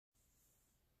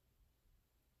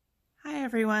Hi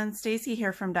everyone, Stacy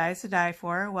here from Dies to Die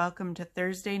For. Welcome to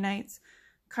Thursday night's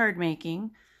card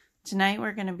making. Tonight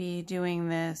we're going to be doing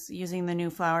this using the new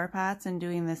flower pots and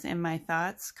doing this In My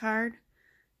Thoughts card.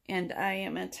 And I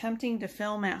am attempting to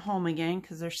film at home again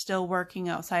because they're still working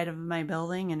outside of my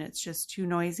building and it's just too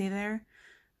noisy there.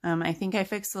 I think I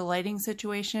fixed the lighting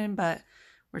situation, but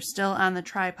we're still on the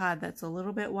tripod that's a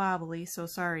little bit wobbly, so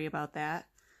sorry about that.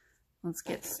 Let's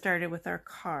get started with our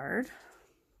card.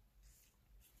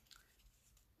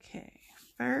 Okay,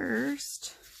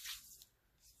 first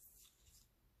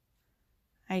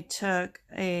I took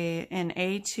an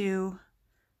A2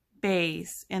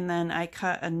 base and then I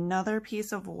cut another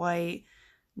piece of white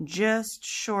just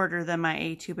shorter than my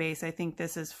A2 base. I think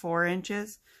this is 4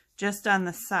 inches, just on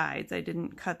the sides. I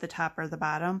didn't cut the top or the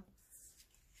bottom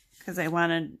because I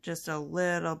wanted just a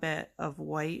little bit of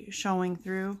white showing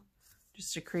through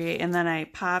just to create, and then I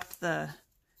popped the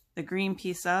green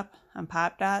piece up on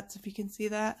pop dots, if you can see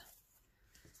that,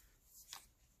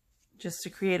 just to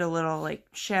create a little like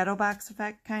shadow box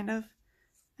effect kind of,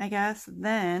 I guess.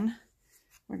 Then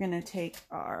we're gonna take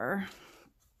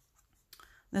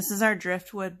this is our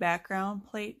driftwood background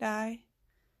plate die.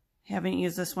 Haven't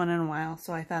used this one in a while,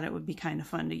 so I thought it would be kind of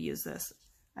fun to use this.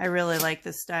 I really like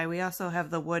this die. We also have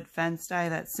the wood fence die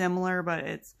that's similar, but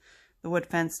the wood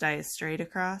fence die is straight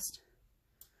across.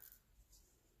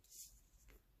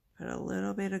 Put a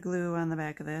little bit of glue on the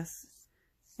back of this.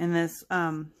 And this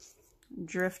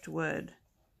driftwood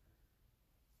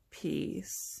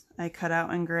piece I cut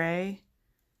out in gray.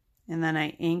 And then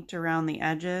I inked around the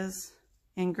edges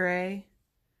in gray.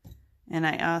 And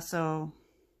I also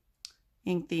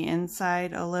inked the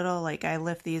inside a little. Like I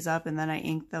lift these up and then I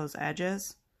inked those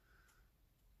edges.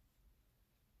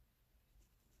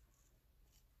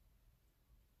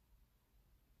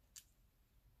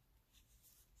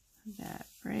 That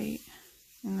right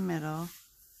in the middle.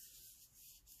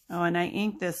 Oh, and I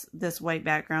inked this white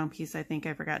background piece, I think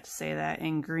I forgot to say that,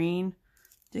 in green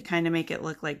to kind of make it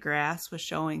look like grass was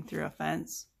showing through a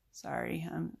fence. Sorry,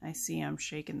 I see I'm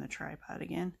shaking the tripod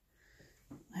again.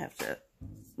 I have to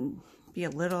be a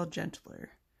little gentler.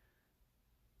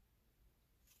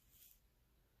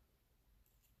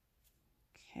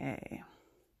 Okay.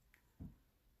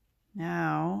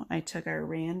 Now I took our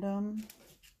random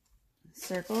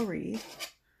circle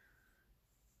wreath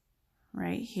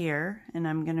right here, and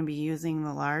I'm going to be using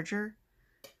the larger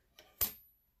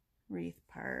wreath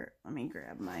part. Let me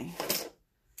grab my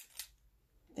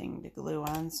thing to glue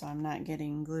on so I'm not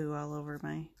getting glue all over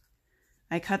my...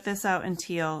 I cut this out in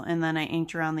teal and then I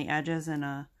inked around the edges in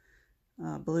a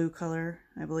blue color.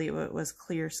 I believe it was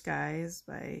Clear Skies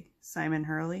by Simon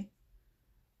Hurley.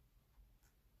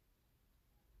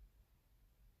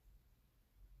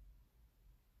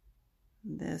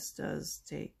 This does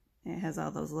take, it has all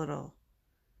those little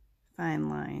fine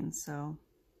lines, so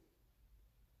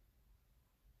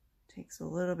it takes a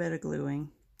little bit of gluing.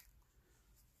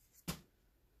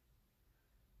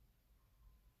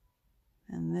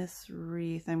 And this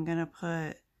wreath I'm going to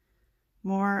put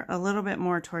a little bit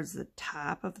more towards the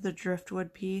top of the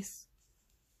driftwood piece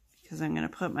because I'm going to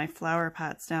put my flower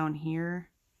pots down here.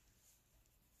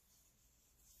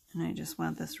 And I just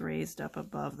want this raised up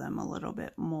above them a little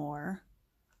bit more.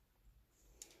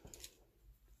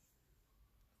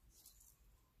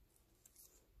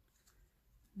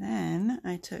 Then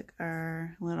I took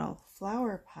our little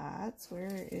flower pots.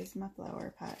 Where is my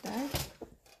flower pot die?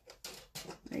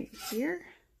 Right here.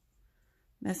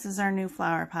 This is our new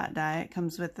flower pot die. It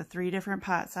comes with the 3 different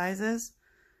pot sizes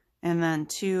and then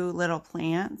 2 little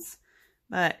plants.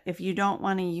 But if you don't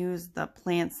want to use the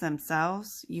plants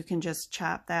themselves, you can just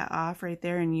chop that off right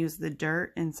there and use the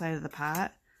dirt inside of the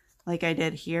pot like I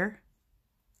did here.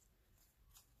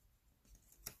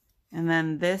 And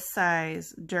then this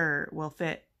size dirt will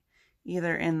fit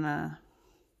either in the,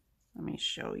 let me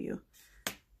show you,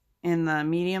 in the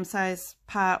medium size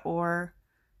pot, or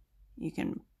you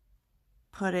can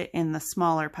put it in the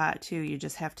smaller pot too. You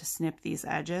just have to snip these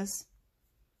edges.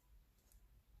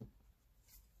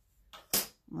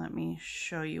 Let me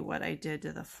show you what I did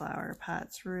to the flower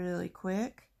pots really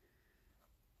quick.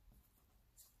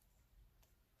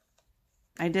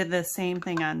 I did the same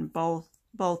thing on both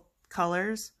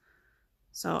colors.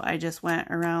 So I just went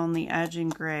around the edge in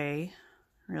gray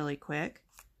really quick.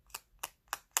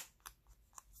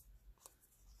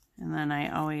 And then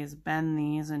I always bend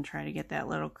these and try to get that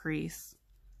little crease.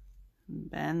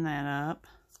 Bend that up.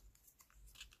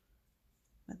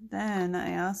 But then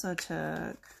I also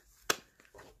took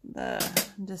the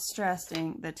distressed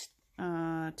ink, the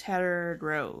Tattered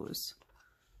Rose.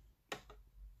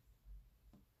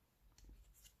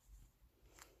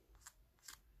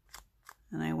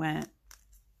 And I went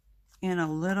in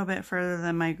a little bit further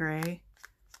than my gray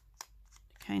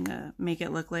to kind of make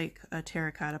it look like a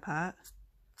terracotta pot.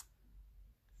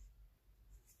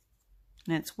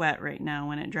 And it's wet right now.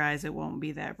 When it dries, it won't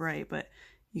be that bright, but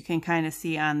you can kind of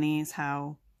see on these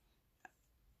how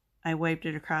I wiped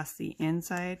it across the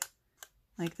inside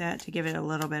like that to give it a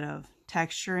little bit of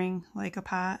texturing like a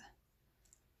pot.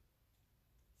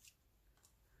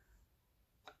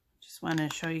 Just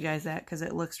wanted to show you guys that because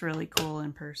it looks really cool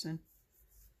in person.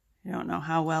 I don't know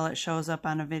how well it shows up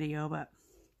on a video, but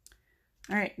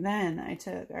all right. Then I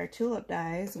took our tulip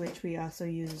dies, which we also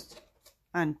used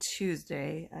on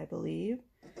Tuesday, I believe,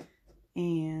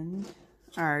 and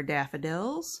our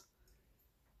daffodils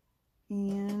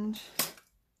and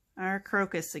our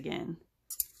crocus again.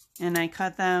 And I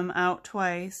cut them out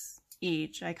twice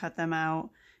each. I cut them out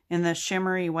in the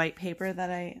shimmery white paper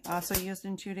that I also used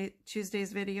in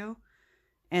Tuesday's video.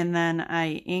 And then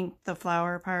I inked the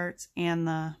flower parts and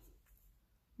the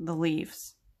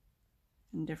leaves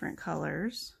in different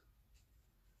colors.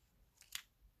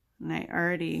 And I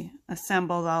already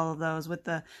assembled all of those with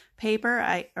the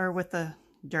paper, or with the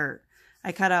dirt.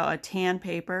 I cut out a tan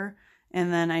paper,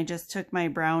 and then I just took my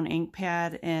brown ink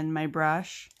pad and my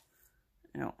brush.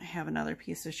 I don't have another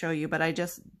piece to show you, but I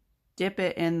just dip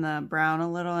it in the brown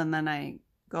a little, and then I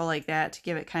go like that to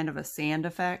give it kind of a sand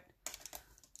effect.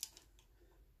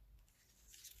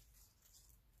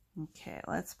 Okay,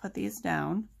 let's put these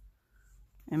down.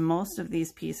 And most of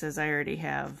these pieces I already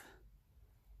have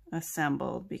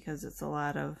assembled because it's a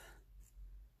lot of,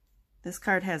 this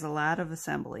card has a lot of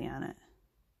assembly on it.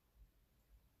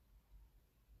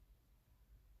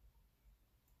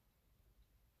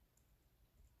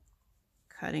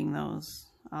 Cutting those,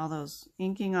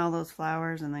 inking all those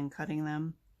flowers and then cutting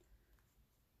them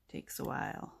takes a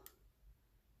while.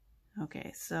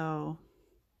 Okay, so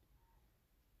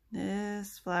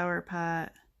this flower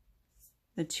pot,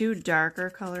 the two darker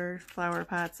colored flower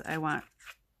pots I want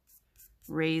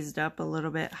raised up a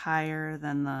little bit higher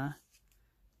than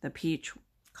the peach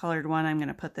colored one. I'm going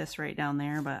to put this right down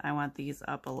there, but I want these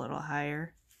up a little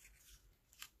higher.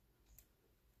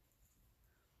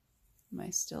 Am I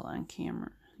still on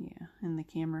camera? Yeah, in the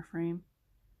camera frame.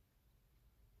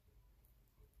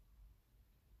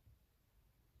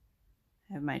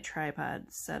 I have my tripod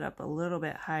set up a little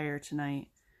bit higher tonight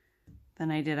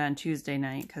than I did on Tuesday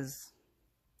night because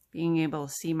being able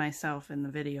to see myself in the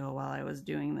video while I was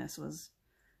doing this was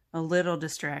a little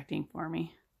distracting for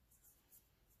me.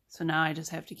 So now I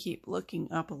just have to keep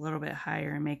looking up a little bit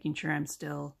higher and making sure I'm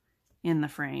still in the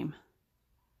frame.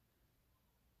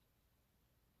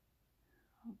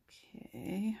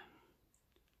 Okay.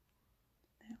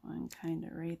 That one kind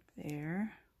of right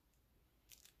there.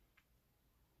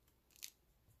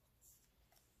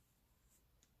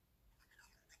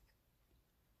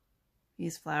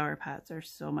 These flower pots are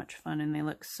so much fun and they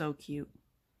look so cute.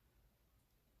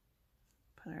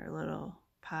 Put our little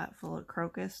pot full of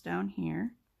crocus down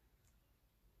here.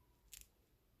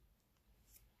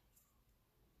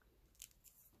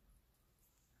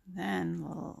 Then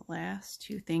the last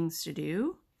two things to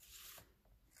do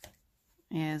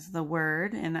is the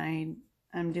word, and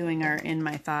I'm doing our in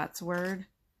my thoughts word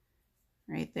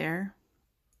right there.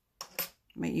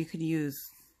 But you could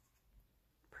use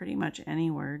pretty much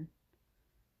any word.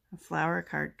 A flower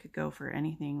card could go for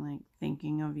anything, like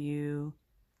thinking of you,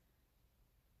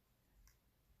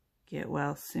 get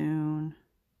well soon.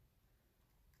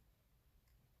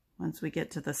 Once we get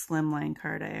to the slimline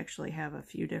card, I actually have a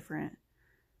few different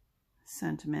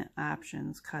sentiment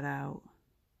options cut out.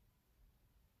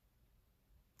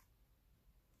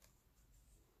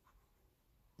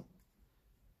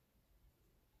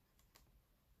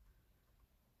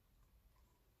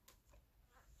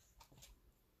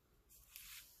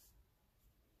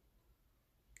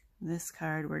 This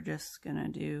card we're just gonna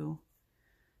do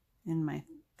in my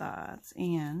thoughts,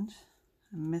 and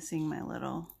I'm missing my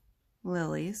little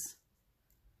lilies.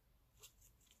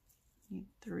 Need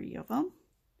 3 of them.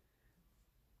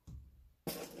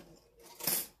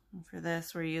 And for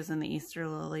this, we're using the Easter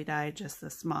lily die, just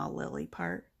the small lily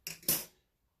part.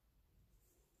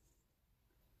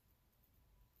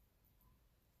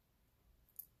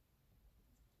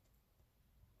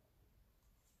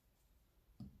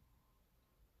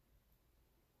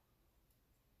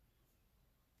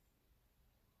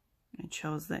 I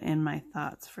chose the in my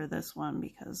thoughts for this one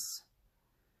because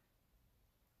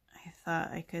I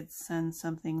thought I could send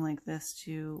something like this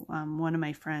to one of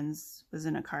my friends. Was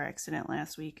in a car accident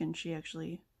last week and she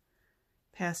actually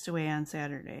passed away on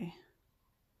Saturday.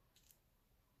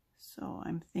 So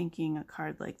I'm thinking a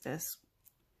card like this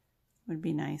would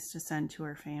be nice to send to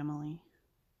her family.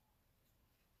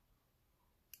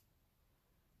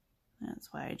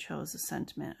 That's why I chose the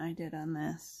sentiment I did on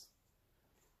this.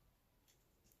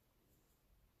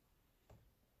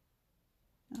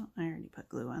 Oh, I already put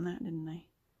glue on that, didn't I?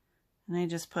 And I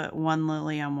just put one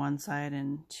lily on one side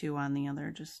and two on the other.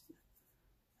 Just,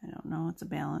 I don't know, it's a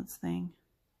balance thing.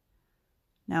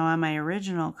 Now on my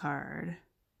original card,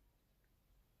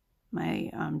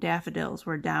 my daffodils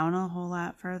were down a whole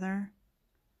lot further.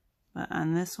 But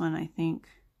on this one, I think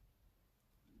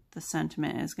the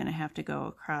sentiment is going to have to go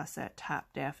across that top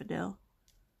daffodil.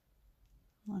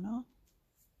 Little.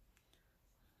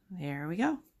 There we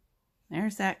go.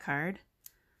 There's that card.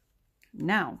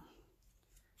 Now,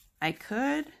 I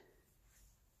could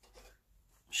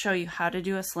show you how to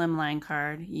do a slimline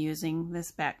card using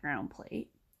this background plate.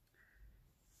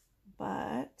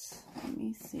 But, let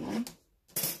me see.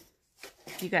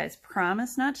 If you guys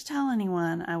promise not to tell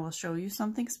anyone, I will show you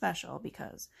something special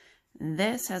because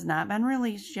this has not been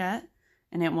released yet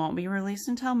and it won't be released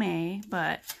until May,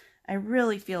 but I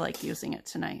really feel like using it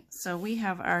tonight. So we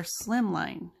have our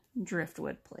slimline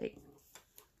driftwood plate.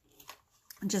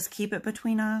 Just keep it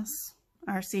between us,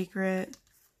 our secret,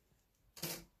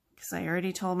 because I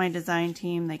already told my design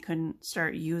team they couldn't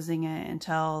start using it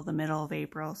until the middle of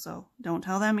April, so don't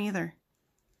tell them either.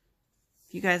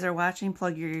 If you guys are watching,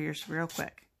 plug your ears real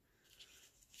quick.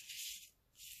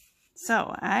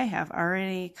 So I have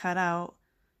already cut out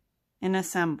and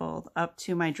assembled up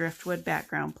to my driftwood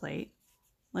background plate.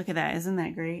 Look at that, isn't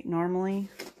that great? Normally,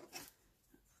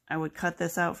 I would cut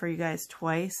this out for you guys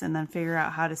twice and then figure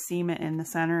out how to seam it in the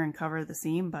center and cover the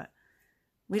seam, but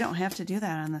we don't have to do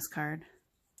that on this card.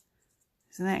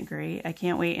 Isn't that great? I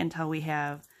can't wait until we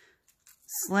have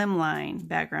slimline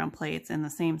background plates in the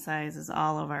same size as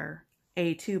all of our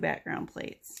A2 background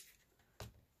plates.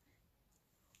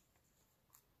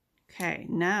 Okay,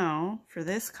 now for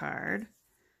this card,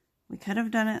 we could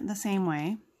have done it the same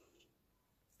way.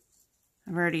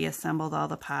 I've already assembled all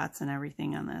the pots and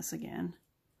everything on this again.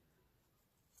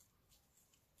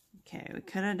 Okay, we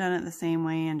could have done it the same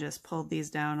way and just pulled these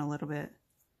down a little bit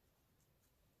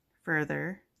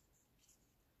further.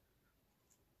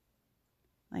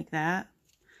 Like that.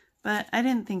 But I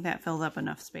didn't think that filled up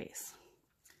enough space.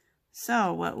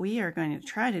 So what we are going to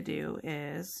try to do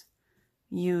is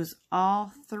use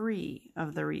all three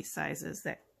of the wreath sizes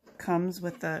that comes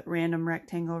with the random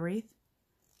rectangle wreath.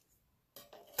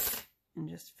 And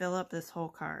just fill up this whole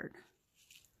card.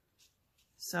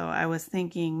 So I was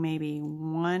thinking maybe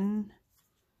one,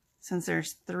 since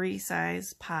there's 3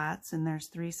 size pots and there's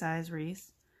 3 size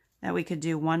wreaths, that we could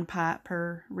do 1 pot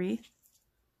per wreath.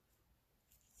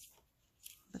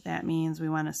 But that means we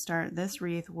want to start this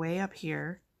wreath way up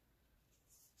here,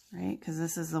 right? Because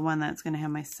this is the one that's going to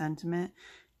have my sentiment.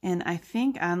 And I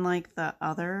think unlike the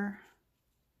other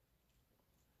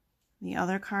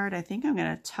card, I think I'm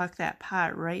going to tuck that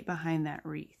pot right behind that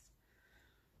wreath.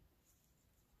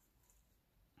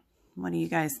 What do you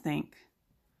guys think?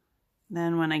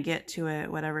 Then when I get to it,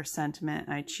 whatever sentiment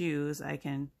I choose, I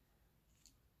can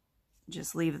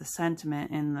just leave the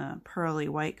sentiment in the pearly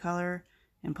white color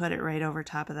and put it right over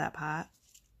top of that pot.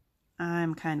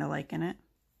 I'm kind of liking it.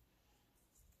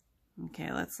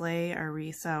 Okay, let's lay our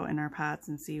wreaths out in our pots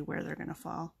and see where they're going to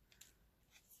fall.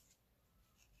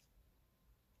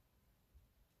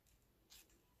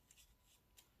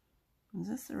 Is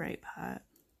this the right pot?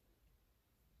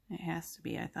 It has to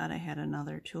be. I thought I had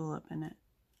another tulip in it.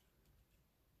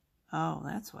 Oh,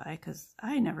 that's why, because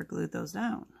I never glued those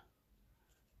down.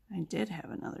 I did have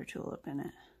another tulip in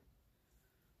it.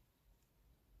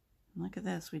 Look at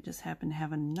this. We just happen to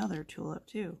have another tulip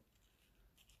too.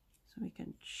 So we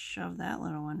can shove that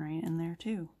little one right in there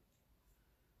too.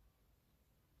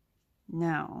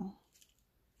 Now,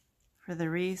 for the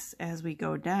wreaths as we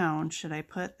go down, should I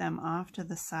put them off to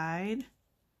the side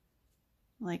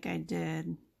like I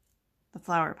did the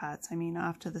flower pots? I mean,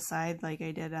 off to the side like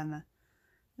I did on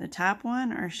the top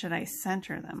one, or should I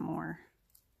center them more?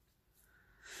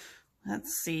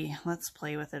 Let's see. Let's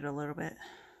play with it a little bit.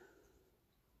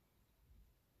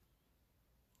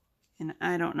 And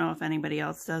I don't know if anybody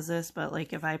else does this, but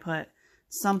like if I put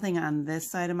something on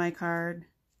this side of my card,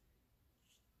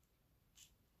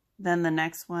 then the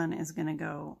next one is going to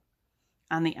go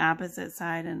on the opposite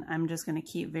side, and I'm just going to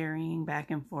keep varying back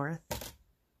and forth.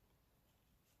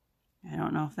 I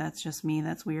don't know if that's just me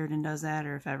that's weird and does that,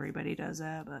 or if everybody does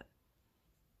that, but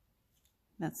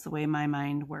that's the way my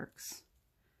mind works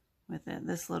with it.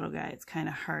 This little guy, it's kind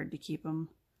of hard to keep him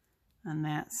on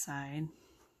that side.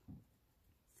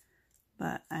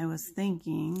 But I was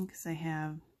thinking, because I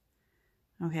have,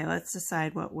 okay, let's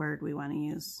decide what word we want to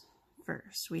use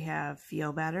first. We have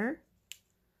feel better,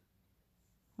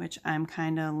 which I'm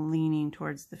kind of leaning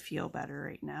towards the feel better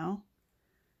right now.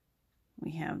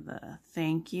 We have the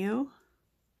thank you.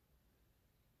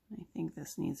 I think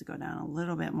this needs to go down a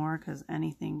little bit more because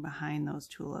anything behind those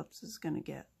tulips is going to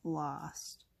get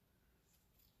lost.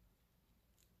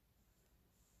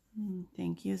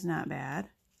 Thank you is not bad.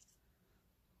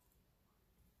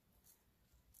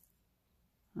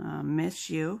 Miss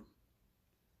you.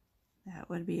 That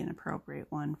would be an appropriate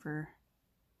one for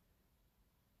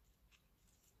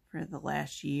the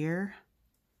last year.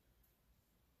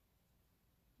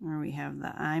 Or we have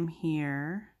the I'm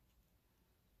here.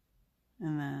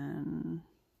 And then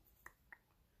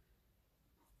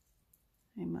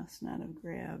I must not have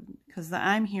grabbed, because the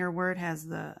I'm here word has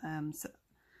the,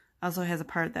 also has a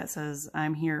part that says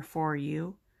I'm here for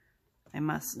you. I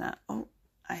must not, oh,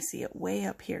 I see it way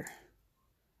up here.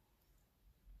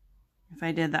 If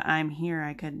I did the I'm here,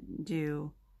 I could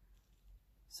do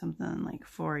something like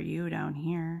for you down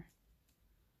here.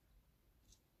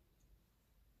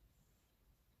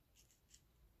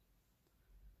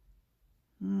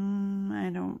 I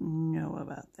don't know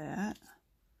about that.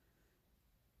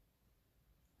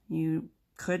 You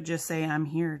could just say I'm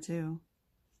here too.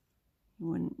 You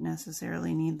wouldn't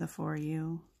necessarily need the for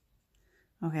you.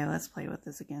 Okay, let's play with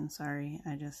this again. Sorry,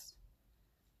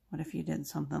 what if you did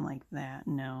something like that?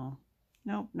 No.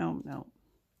 Nope, nope, nope.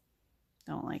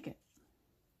 Don't like it.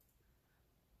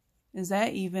 Is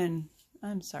that even,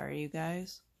 I'm sorry, you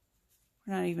guys.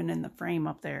 We're not even in the frame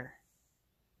up there.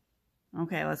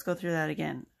 Okay, let's go through that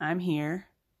again. I'm here.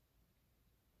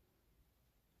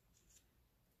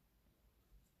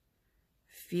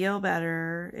 Feel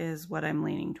better is what I'm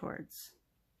leaning towards.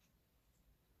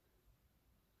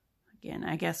 Again,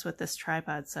 I guess with this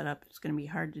tripod setup, it's going to be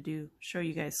hard to show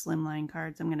you guys slimline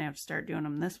cards. I'm going to have to start doing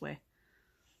them this way.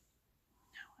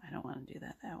 No, I don't want to do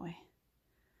that way.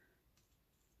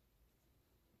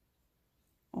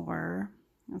 Or,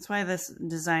 that's why this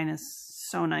design is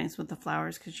so nice with the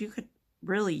flowers, because you could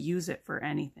really use it for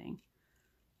anything.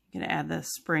 You could add the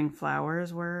spring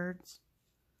flowers words.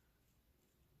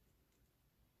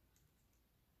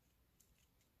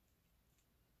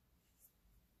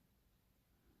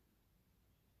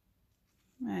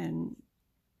 And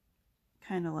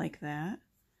kind of like that.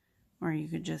 Or you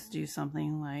could just do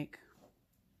something like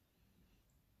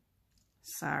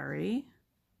sorry.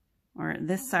 Or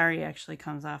this sorry actually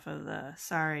comes off of the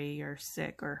sorry you're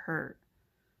sick or hurt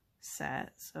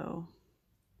set. So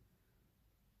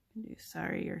you can do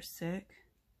sorry you're sick.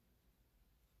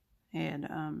 I had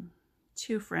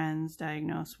 2 friends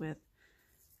diagnosed with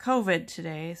COVID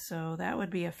today, so that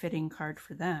would be a fitting card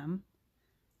for them.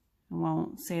 I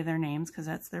won't say their names because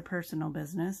that's their personal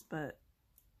business, but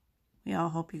we all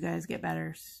hope you guys get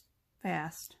better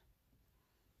fast.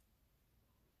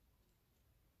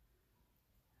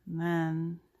 And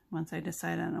then, once I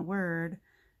decide on a word,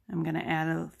 I'm going to add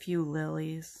a few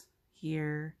lilies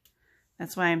here.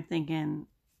 That's why I'm thinking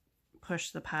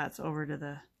push the pots over to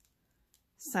the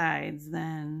sides.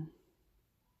 Then,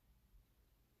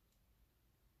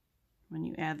 when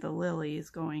you add the lilies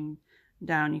going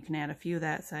down, you can add a few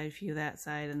that side,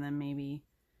 and then maybe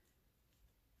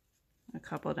a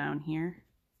couple down here.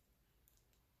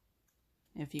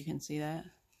 If you can see that.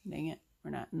 Dang it, we're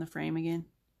not in the frame again.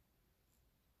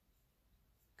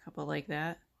 A couple like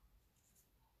that.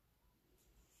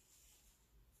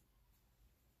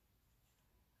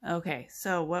 Okay,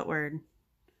 so what word?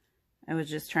 I was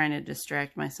just trying to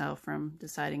distract myself from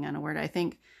deciding on a word. I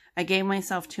think I gave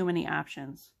myself too many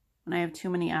options. When I have too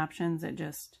many options, it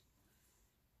just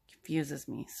confuses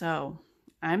me. So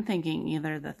I'm thinking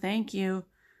either the thank you,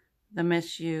 the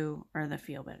miss you, or the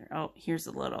feel better. Oh, here's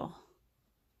a little,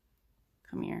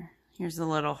 come here. Here's the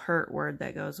little hurt word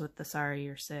that goes with the sorry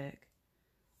you're sick.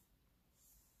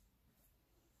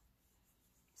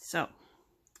 So,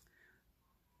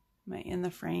 am I in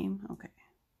the frame? Okay.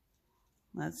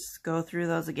 Let's go through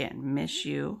those again. Miss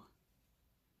you.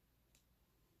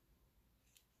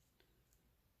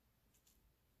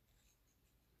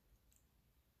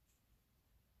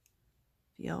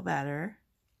 Feel better.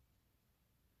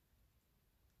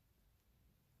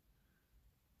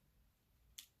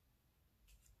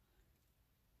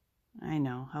 I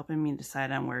know, helping me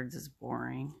decide on words is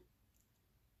boring.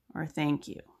 Or thank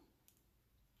you.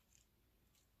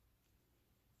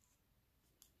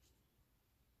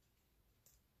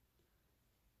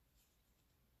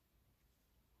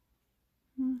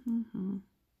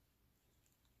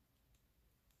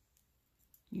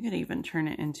 You could even turn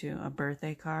it into a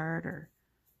birthday card or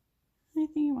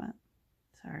anything you want.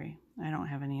 Sorry, I don't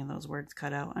have any of those words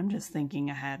cut out. I'm just thinking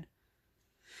ahead.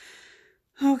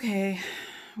 Okay,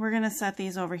 we're going to set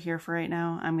these over here for right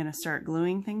now. I'm going to start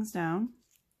gluing things down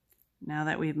now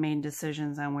that we've made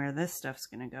decisions on where this stuff's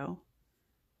going to go.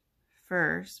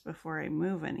 first, before I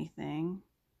move anything,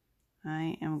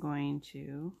 I am going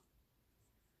to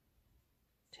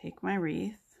take my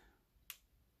wreath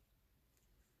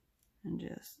and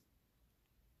just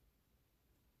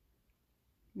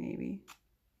maybe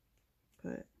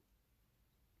put,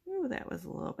 ooh, that was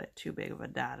a little bit too big of a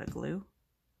dot of glue.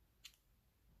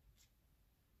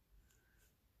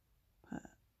 I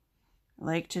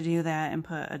like to do that and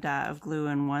put a dot of glue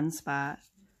in one spot.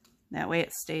 That way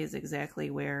it stays exactly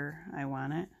where I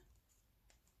want it.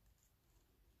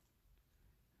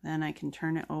 Then I can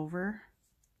turn it over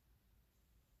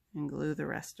and glue the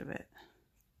rest of it.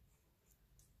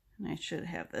 And I should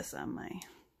have this on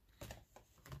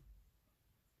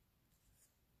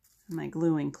my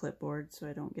gluing clipboard so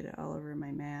I don't get it all over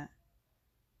my mat.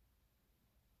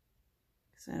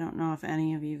 Because I don't know if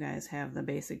any of you guys have the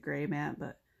basic gray mat,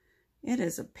 but it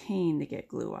is a pain to get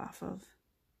glue off of.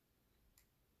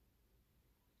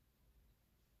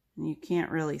 And you can't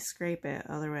really scrape it,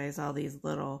 otherwise all these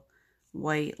little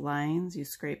white lines, you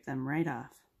scrape them right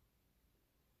off.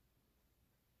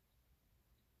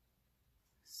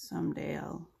 Someday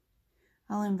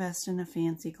I'll invest in a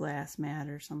fancy glass mat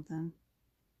or something.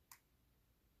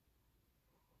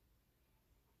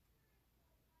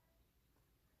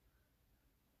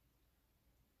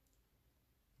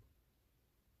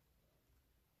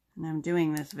 And I'm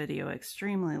doing this video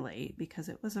extremely late because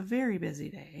it was a very busy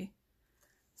day.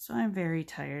 So I'm very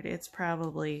tired. It's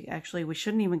probably, actually we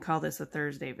shouldn't even call this a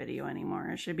Thursday video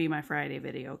anymore. It should be my Friday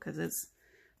video because it's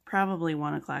probably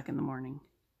 1 o'clock in the morning.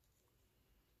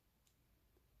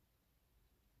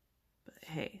 But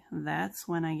hey, that's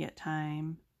when I get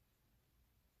time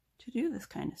to do this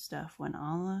kind of stuff, when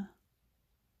all the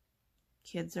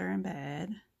kids are in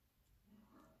bed.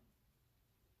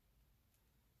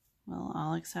 Well,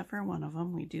 all except for one of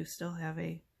them. We do still have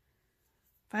a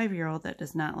 5-year-old that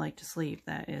does not like to sleep,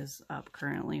 that is up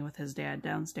currently with his dad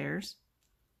downstairs.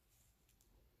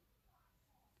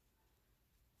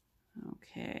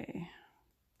 Okay,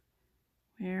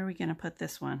 where are we going to put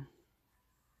this one?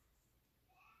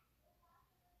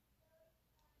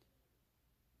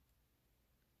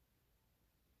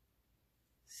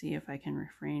 See if I can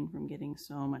refrain from getting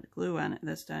so much glue on it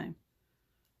this time.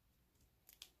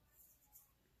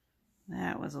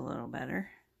 That was a little better.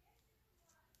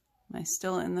 Am I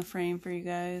still in the frame for you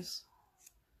guys?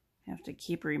 I have to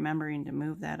keep remembering to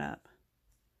move that up.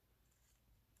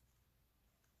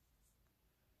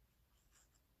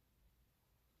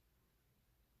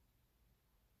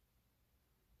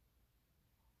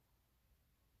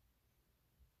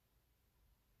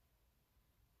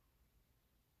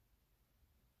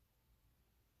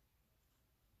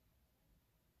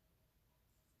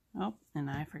 Oh, and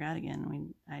I forgot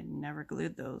again. I never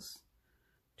glued those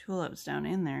tulips down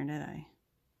in there, did I?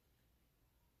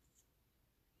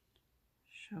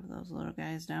 Shove those little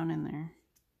guys down in there.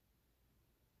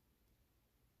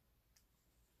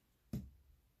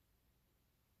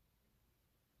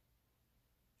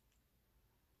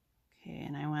 Okay,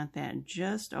 and I want that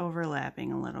just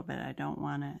overlapping a little bit. I don't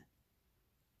want it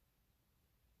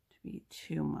to be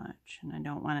too much, and I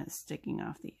don't want it sticking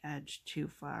off the edge too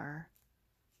far,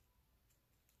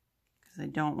 because I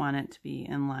don't want it to be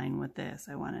in line with this.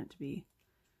 I want it to be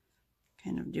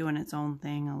kind of doing its own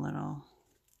thing a little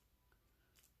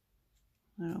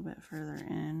bit further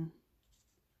in.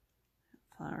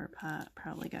 That flower pot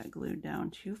probably got glued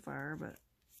down too far, but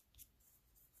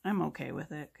I'm okay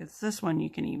with it, because this one you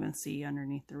can even see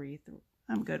underneath the wreath.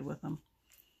 I'm good with them.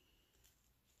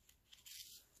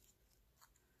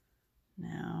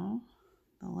 Now,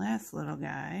 the last little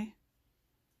guy.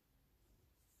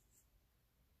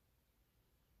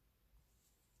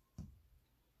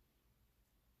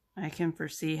 I can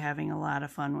foresee having a lot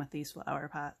of fun with these flower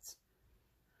pots.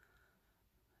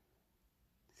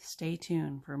 Stay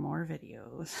tuned for more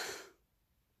videos.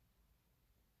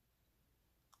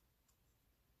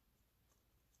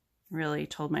 Really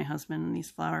told my husband these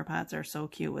flower pots are so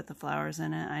cute with the flowers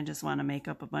in it. I just want to make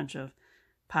up a bunch of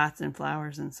pots and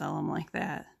flowers and sell them like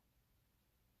that.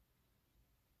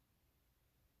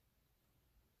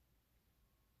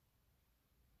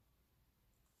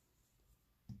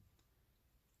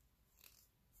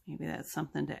 Maybe that's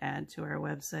something to add to our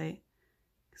website.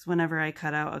 Because whenever I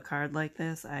cut out a card like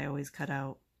this, I always cut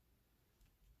out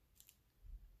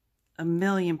a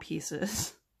million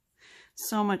pieces.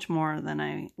 So much more than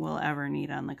I will ever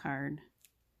need on the card.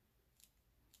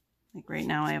 Like right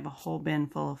now I have a whole bin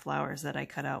full of flowers that I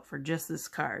cut out for just this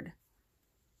card.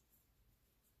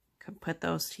 Could put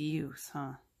those to use,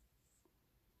 huh?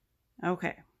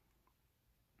 Okay.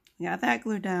 Got that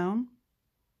glued down.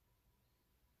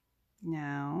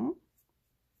 Now,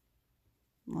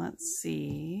 let's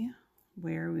see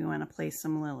where we want to place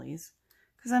some lilies,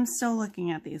 because I'm still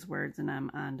looking at these words and I'm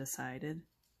undecided.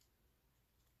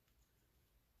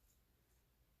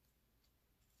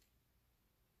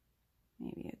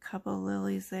 Maybe a couple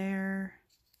lilies there,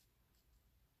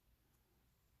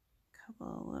 a couple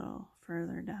a little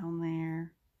further down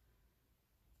there,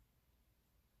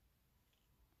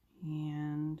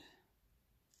 and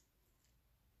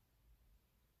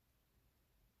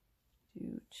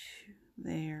do two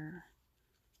there.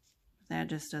 That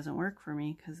just doesn't work for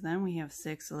me because then we have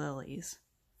 6 lilies.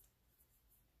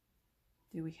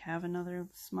 Do we have another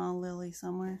small lily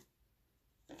somewhere?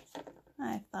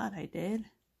 I thought I did.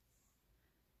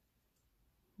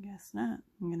 Guess not.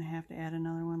 I'm going to have to add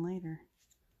another one later.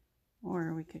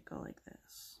 Or we could go like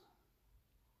this.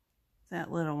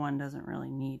 That little one doesn't really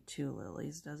need 2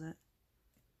 lilies, does it?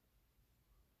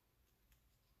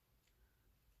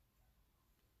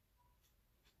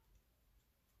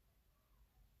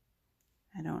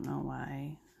 I don't know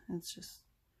why. It's just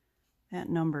that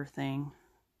number thing.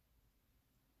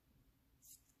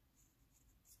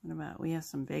 What about, we have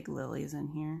some big lilies in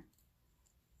here.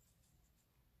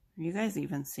 Are you guys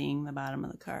even seeing the bottom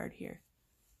of the card here?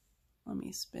 Let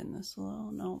me spin this a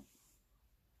little. Nope.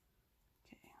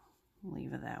 Okay,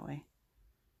 leave it that way.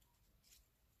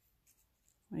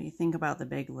 What do you think about the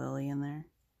big lily in there?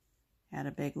 Add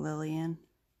a big lily in.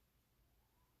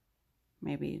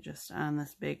 Maybe just on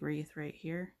this big wreath right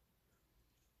here.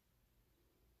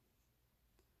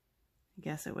 I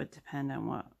guess it would depend on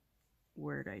what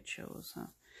word I chose, huh?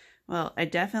 Well, I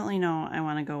definitely know I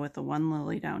want to go with the one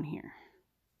lily down here.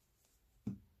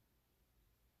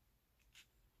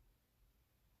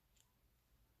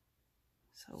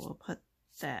 So we'll put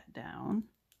that down.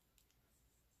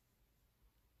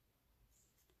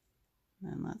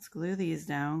 And let's glue these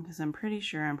down because I'm pretty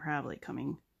sure I'm probably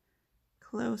coming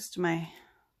close to my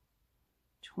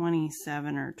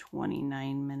 27 or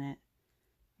 29 minute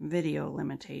video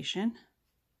limitation.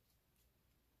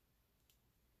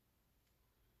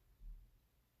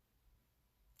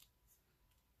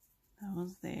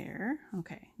 Those there.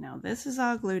 Okay, now this is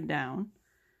all glued down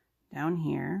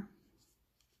here.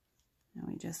 Now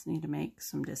we just need to make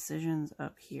some decisions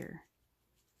up here.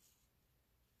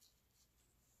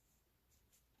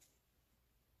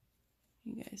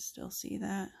 You guys still see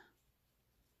that?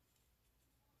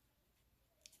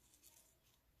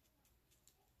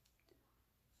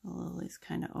 The lily's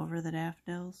kind of over the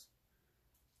daffodils.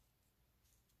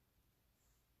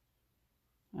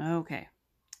 Okay.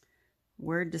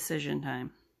 Word decision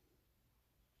time.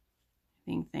 I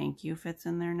think thank you fits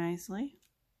in there nicely.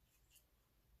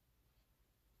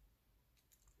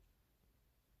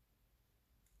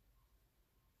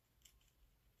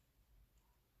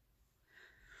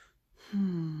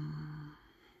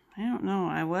 I don't know.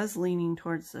 I was leaning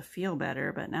towards the feel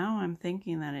better, but now I'm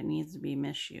thinking that it needs to be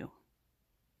miss you.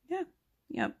 Yeah.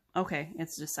 Yep. Okay.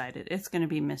 It's decided. It's going to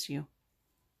be miss you.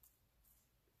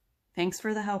 Thanks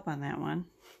for the help on that one.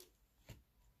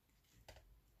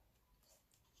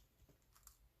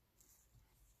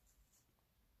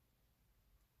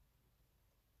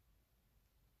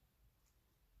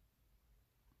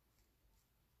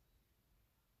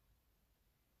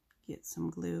 Get some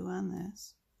glue on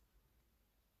this.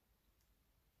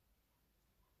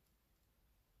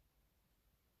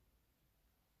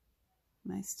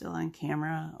 Am I still on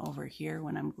camera over here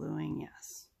when I'm gluing?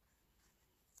 Yes.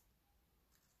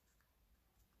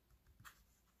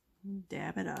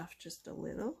 Dab it off just a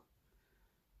little.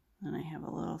 And I have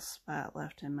a little spot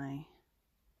left in my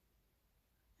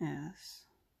S.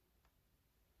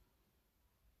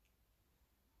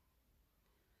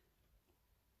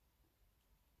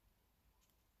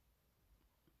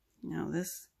 Now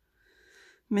this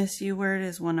miss you word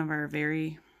is one of our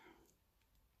very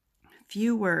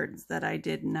few words that I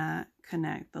did not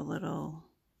connect the little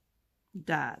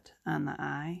dot on the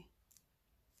I.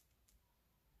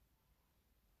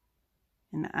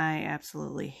 And I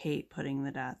absolutely hate putting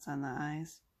the dots on the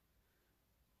I's.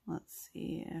 Let's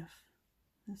see if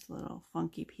this little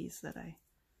funky piece that I...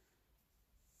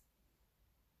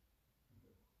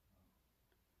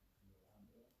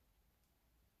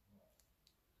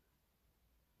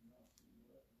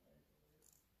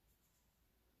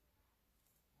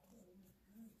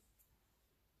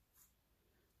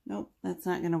 Nope, that's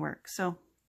not going to work. So